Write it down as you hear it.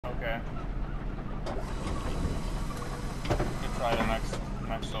Okay. You try the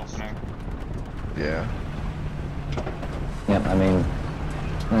next opening. Yeah. Yep, I mean,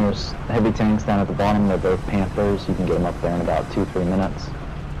 there's heavy tanks down at the bottom. They're both Panthers. You can get them up there in about 2-3 minutes.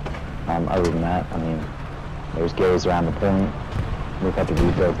 Other than that, I mean, there's gills around the point. We've had to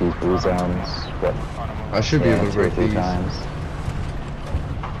rebuild these blue zones. What? I should be able to break 2 or 3 these. times.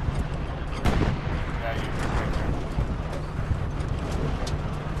 Yeah, you can break there.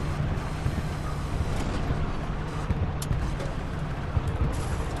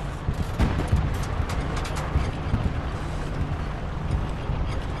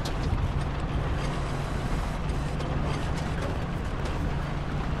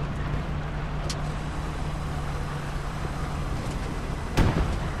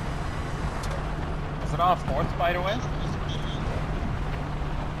 Is it off 4th, by the way?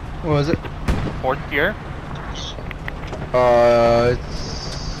 What was it? 4th gear? I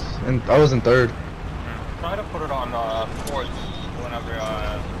was in 3rd. Try to put it on 4th whenever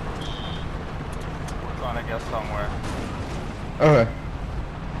we're trying to get somewhere. Okay.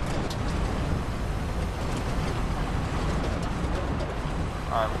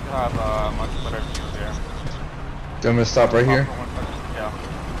 Alright, we can have a much better view there. Do I'm gonna stop right here. Yeah.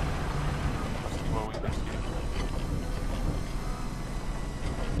 Let's see what we can see.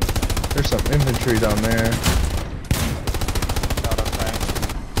 There's some infantry down there. Got a tank.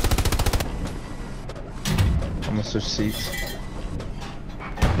 I'm gonna switch seats.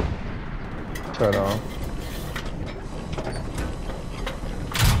 Try it on.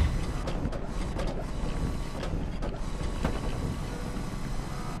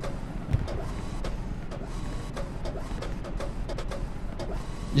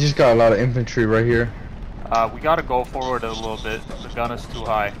 You just got a lot of infantry right here. We gotta go forward a little bit. The gun is too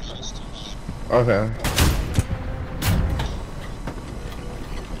high. Okay.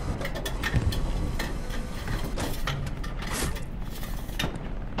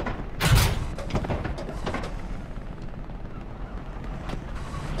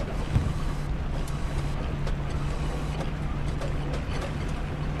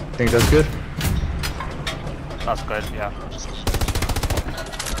 Think that's good? That's good, yeah.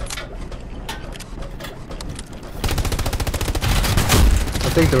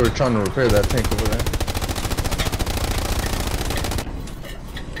 I think they were trying to repair that tank over there.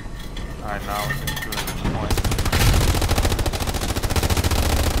 Alright, now we're just doing this point.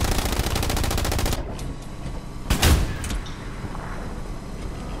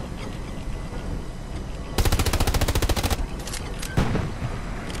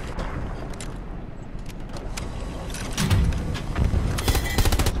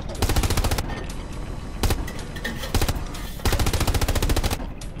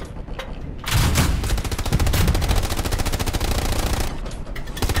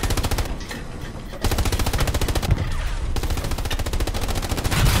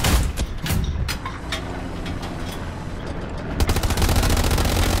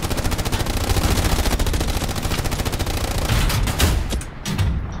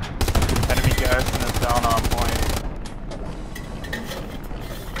 Enemy garrison is down on point.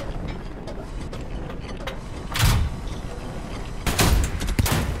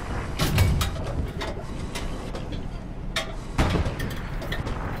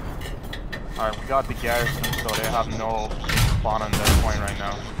 Alright, we got the garrison, so they have no spawn on their point right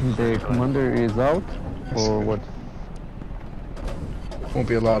now. The commander is out, or what? Won't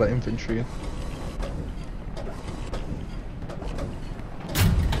be a lot of infantry.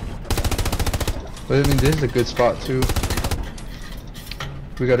 But I mean, this is a good spot too.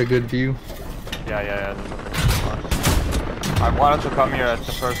 We got a good view. Yeah, this is a good spot. I wanted to come here at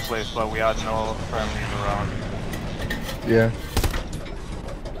the first place, but we had no friendlies around. Yeah.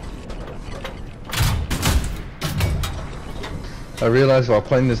 I realized while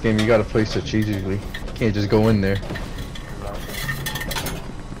playing this game, you gotta play strategically. You can't just go in there.